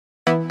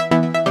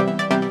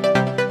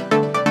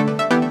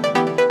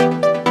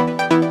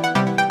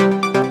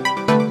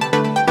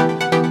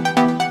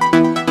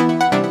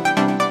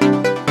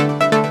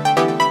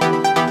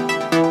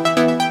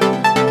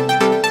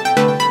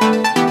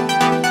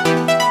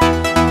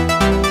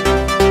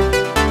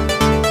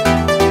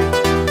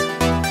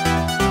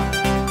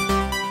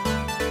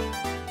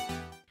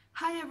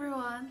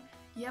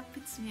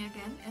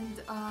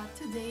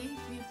today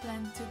we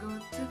plan to go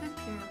to the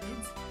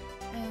pyramids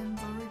and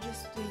we're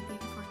just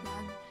waiting for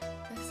Dad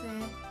kasi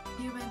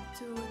he went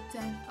to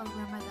 10th of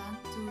Ramadan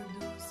to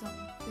do some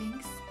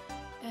things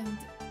and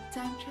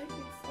time check is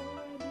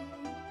already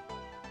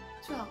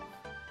 12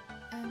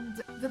 and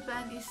the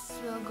plan is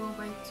we'll go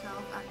by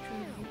 12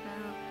 actually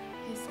pero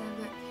he said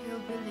that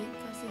he'll be late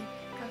kasi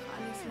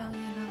kakaalis lang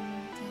yun ng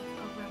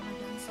 10th of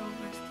Ramadan so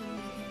we're still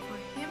waiting for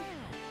him.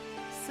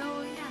 So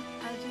yeah,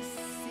 I'll just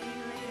see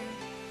you later.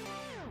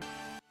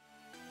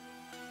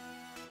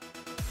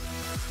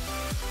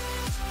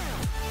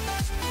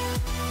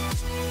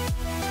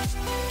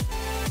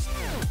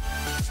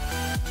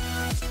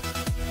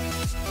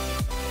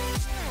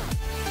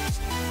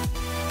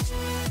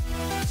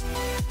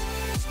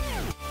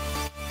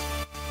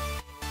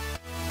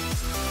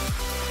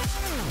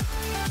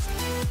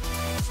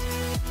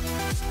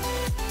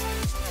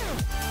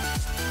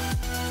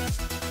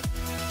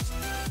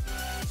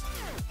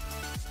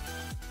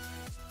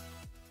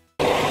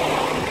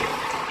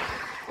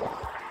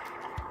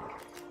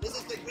 This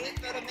is the Great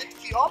Pyramid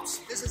Cheops.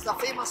 This is the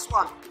famous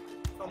one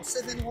from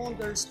 7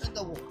 Wonders in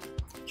the World.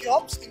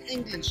 Cheops in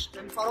English,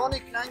 in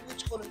Pharaonic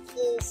language called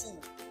Khufu.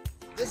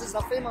 This is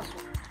the famous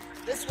one.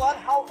 This one,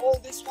 how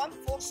old this one?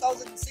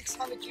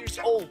 4,600 years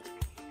old.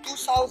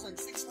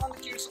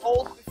 2,600 years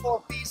old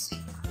before BC.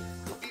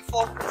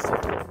 Before BC.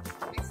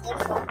 Before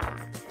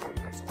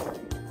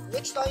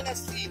which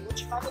dynasty?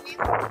 Which family?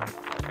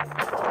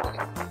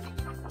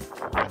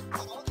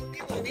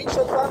 In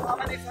ancient time, how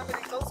many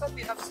families total?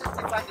 We have 60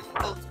 families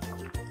total.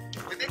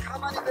 We make how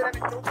many pyramids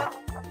total?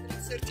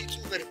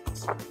 32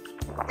 pyramids.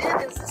 Here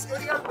in this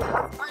area, we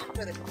have 9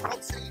 pyramids,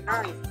 not 3,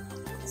 9.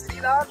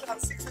 3 large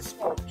and 6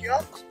 small.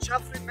 Cheops,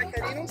 Chafrin,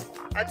 Mecharinus,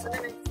 that's the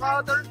name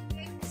father,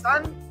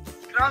 son,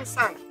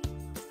 grandson.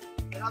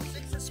 We have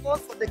 6 small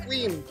for the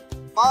queen,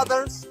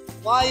 mothers,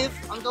 wife,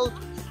 and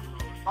daughters.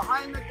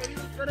 Behind the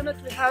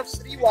pyramid, we have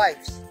 3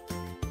 wives.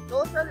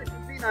 Total, it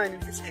will be 9 in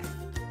this area.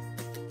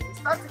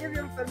 Start to give you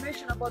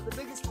information about the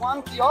biggest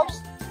one, Cheops.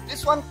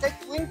 This one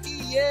takes 20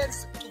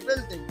 years to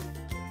building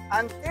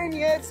and 10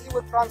 years he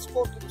will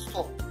transport to the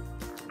stone.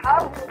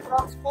 How he will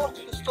transport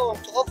to the stone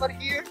to over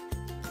here?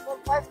 For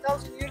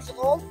 5,000 years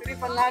old, the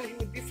river Nile he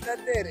will be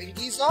flood there. In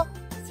Giza,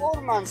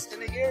 4 months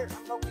in a year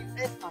and probably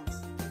 8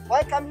 months.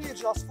 Why come here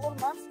just 4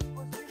 months?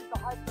 Because here is the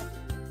high temperature.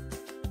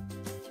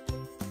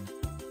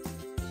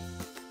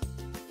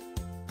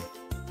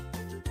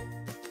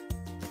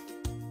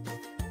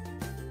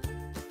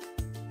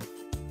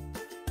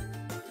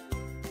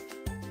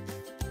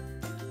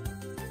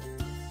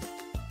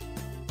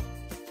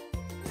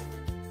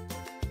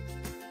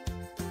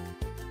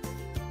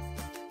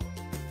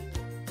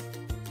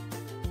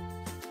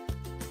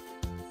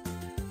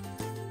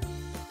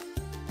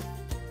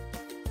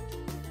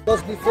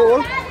 Was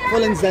before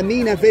called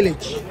Zamina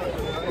village.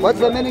 What's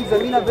the meaning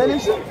Zamina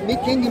village?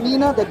 King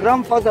Mina, the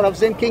grandfather of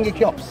Zen King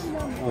Cheops.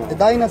 The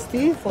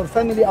dynasty for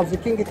family of the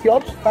King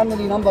Cheops,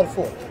 family number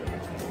 4.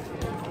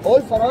 All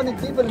pharaonic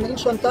people in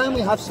ancient time,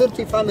 we have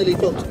 30 family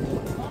total.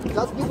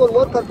 Just people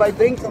worker by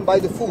drink and by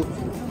the food.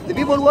 The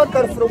people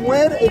worker from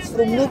where? It's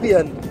from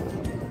Nubian.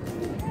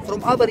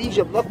 From Upper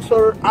Egypt,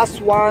 Luxor,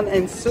 Aswan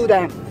and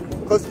Sudan.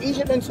 Because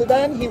Egypt and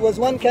Sudan, he was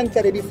one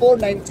country before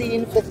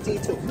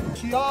 1952.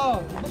 She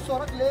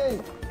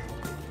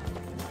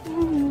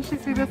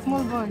see the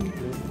small boy.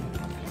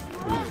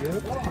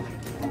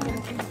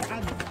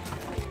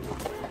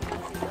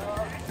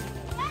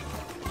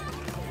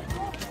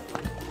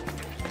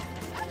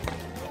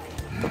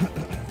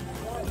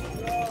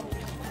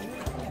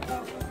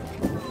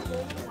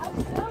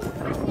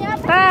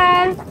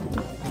 Bye.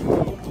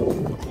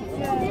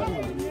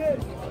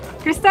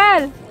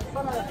 Crystal.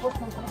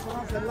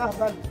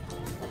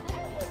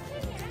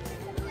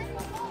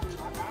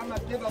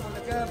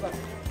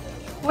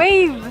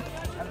 Wave.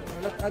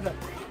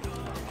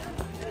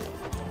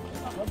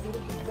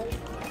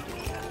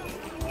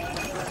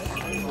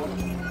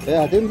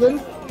 Yeah, Dimson.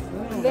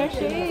 There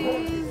she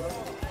is.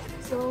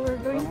 So we're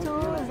going to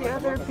the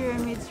other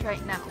pyramids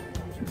right now.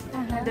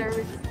 And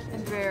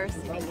we're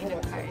sitting in a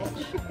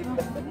carriage.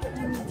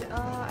 And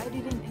I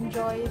didn't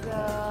enjoy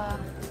the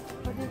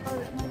what do you call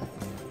it now?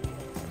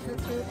 The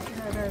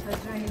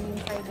journey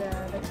inside the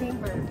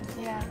chamber.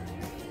 Yeah.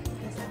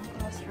 Because I'm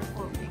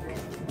claustrophobic.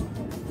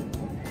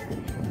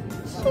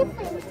 So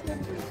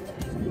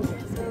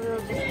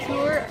we'll just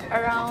tour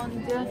around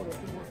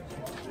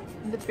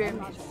the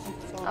pyramids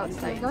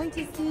outside. We're going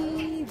to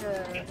see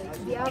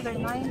the other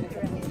 9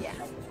 pyramids. Yeah.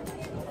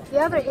 The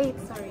other 8,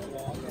 sorry.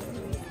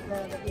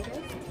 The biggest.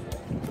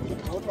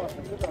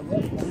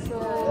 So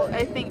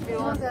I think we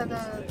want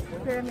the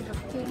pyramid of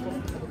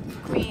King,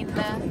 Queen,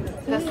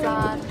 the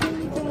sun.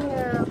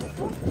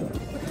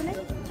 what's her name?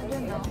 I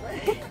don't know.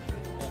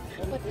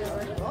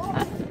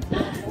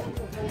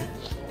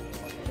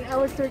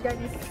 Our tour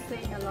guide is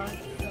saying a lot.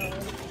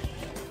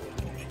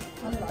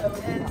 And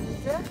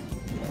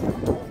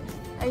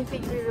I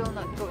think we will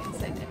not go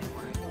inside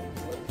anymore.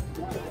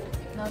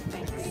 No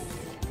thanks.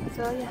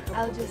 So yeah,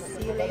 I'll just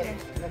see you later.